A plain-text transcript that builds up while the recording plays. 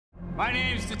My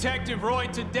name's Detective Roy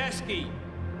Tedeschi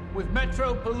with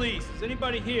Metro Police. Is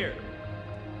anybody here?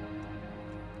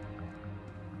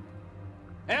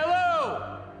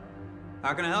 Hello!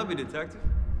 How can I help you, Detective?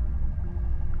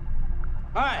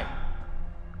 Hi.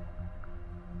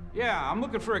 Yeah, I'm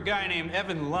looking for a guy named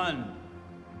Evan Lund.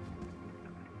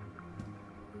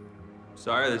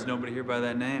 Sorry, there's nobody here by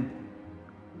that name.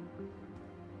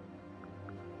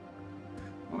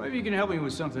 Well, maybe you can help me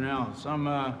with something else. I'm,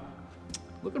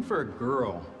 looking for a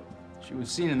girl. She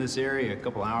was seen in this area a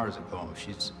couple hours ago.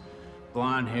 She's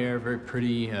blonde hair, very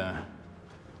pretty,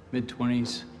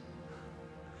 mid-20s.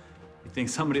 You think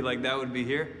somebody like that would be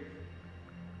here?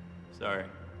 Sorry.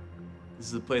 This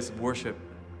is a place of worship.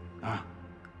 Ah,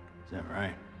 is that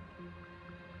right?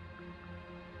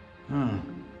 Huh.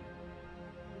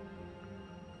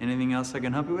 Anything else I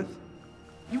can help you with?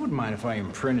 You wouldn't mind if I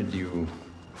imprinted you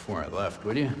before I left,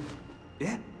 would you?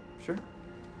 Yeah, sure.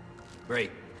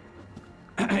 Great.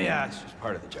 Yeah, it's just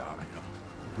part of the job, you know.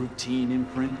 Routine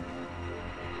imprint.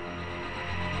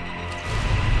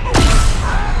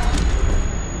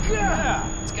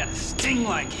 Yeah, it's got a sting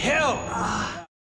like hell.